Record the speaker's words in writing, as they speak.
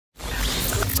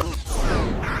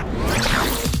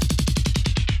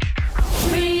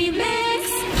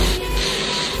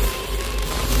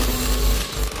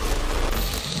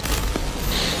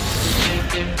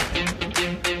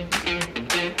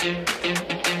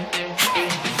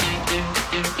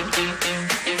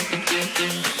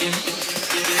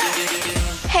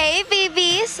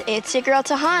it's your girl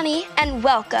Tahani, and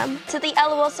welcome to the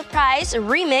L.O.L Surprise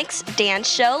Remix Dance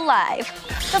Show Live.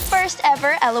 The first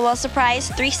ever L.O.L Surprise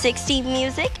 360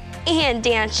 music and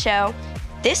dance show.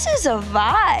 This is a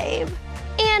vibe.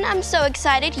 And I'm so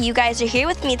excited you guys are here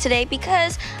with me today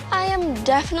because I am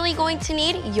definitely going to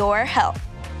need your help.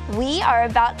 We are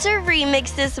about to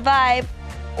remix this vibe.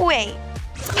 Wait,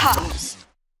 pause.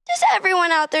 Does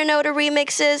everyone out there know what a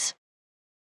remix is?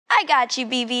 I got you,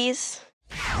 B.B.s.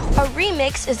 A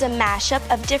remix is a mashup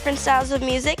of different styles of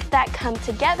music that come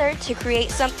together to create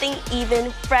something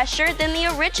even fresher than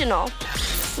the original.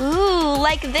 Ooh,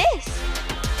 like this.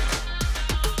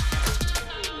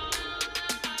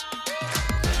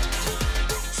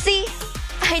 See,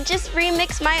 I just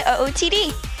remixed my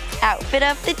OOTD, outfit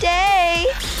of the day.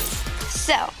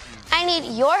 So, I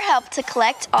need your help to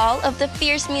collect all of the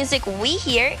fierce music we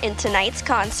hear in tonight's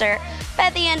concert. By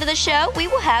the end of the show, we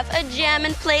will have a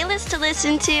jammin' playlist to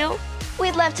listen to.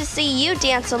 We'd love to see you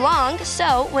dance along,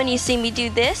 so when you see me do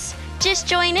this, just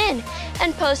join in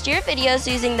and post your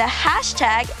videos using the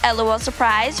hashtag L.O.L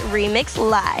Surprise Remix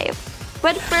Live.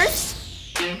 But first,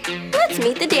 let's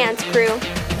meet the dance crew.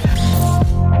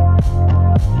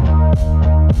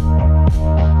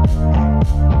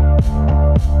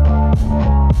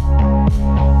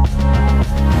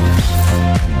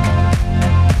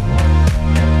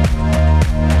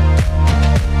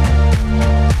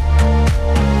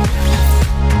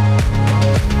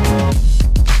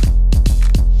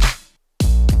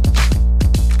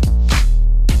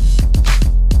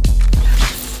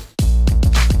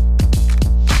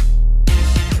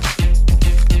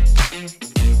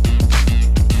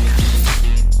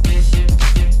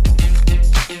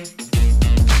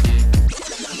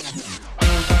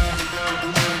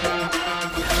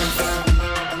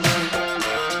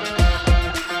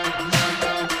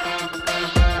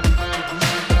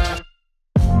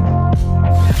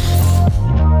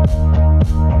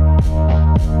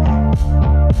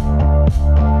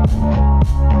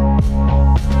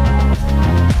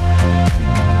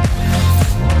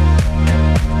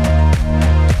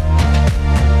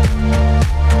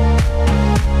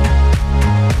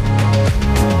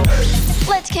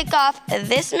 Kick off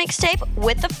this mixtape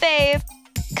with a fave,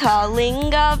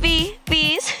 Kalinga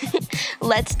B.B.s.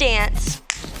 Let's dance.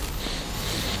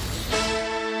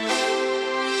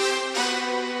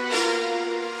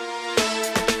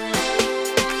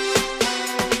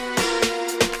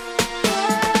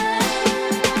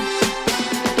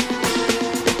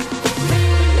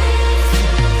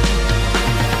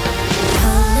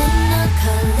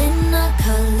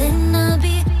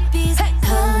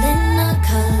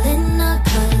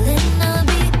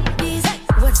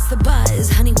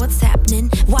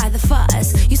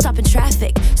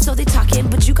 Traffic, so they talking,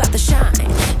 but you got the shine.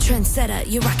 Trendsetter,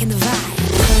 you're rocking the vibe.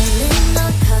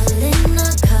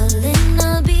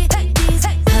 Kalina, B.B.s.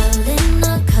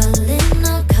 Kalina,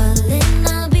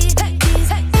 B.B.s.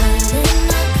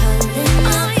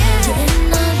 Oh yeah,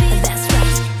 that's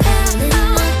right.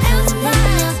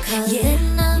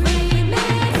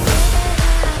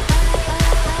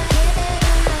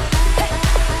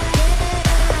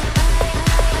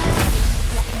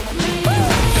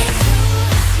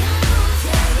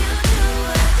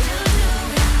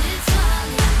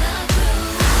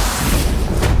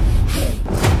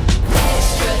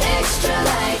 Extra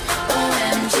like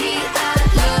O.M.G. I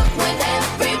love when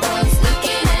everyone's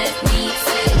looking at me.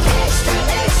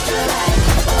 Extra like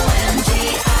O.M.G.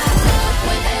 I love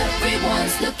when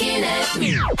everyone's looking at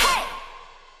me.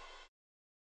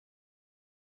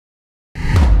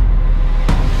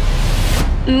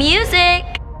 Music,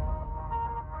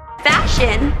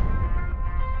 fashion,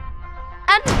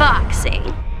 unboxing,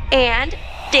 and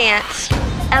dance.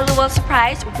 L.O.L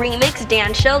Surprise Remix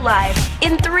Dance Show Live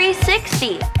in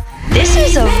 360. This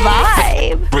is a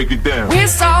vibe. Break it down. We're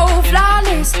so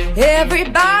flawless,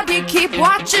 everybody keep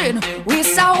watching. We're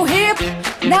so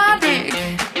hypnotic,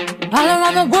 all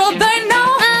around the world they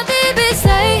know. My baby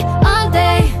say all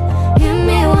day, hear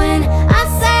me when I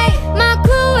say my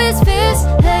crew is fierce.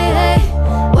 Hey, hey,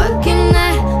 working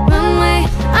that runway.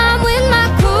 I'm with my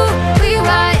crew, we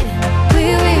ride, we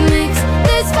remix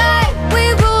this vibe. We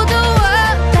rule the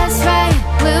world, that's right.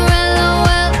 We're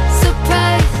L.O.L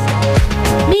Surprise.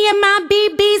 Me and my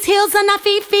B.B.s, heels on our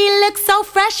feet look so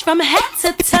fresh from head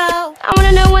to toe. I want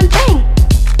to know one thing.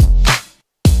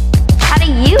 How do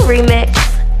you remix?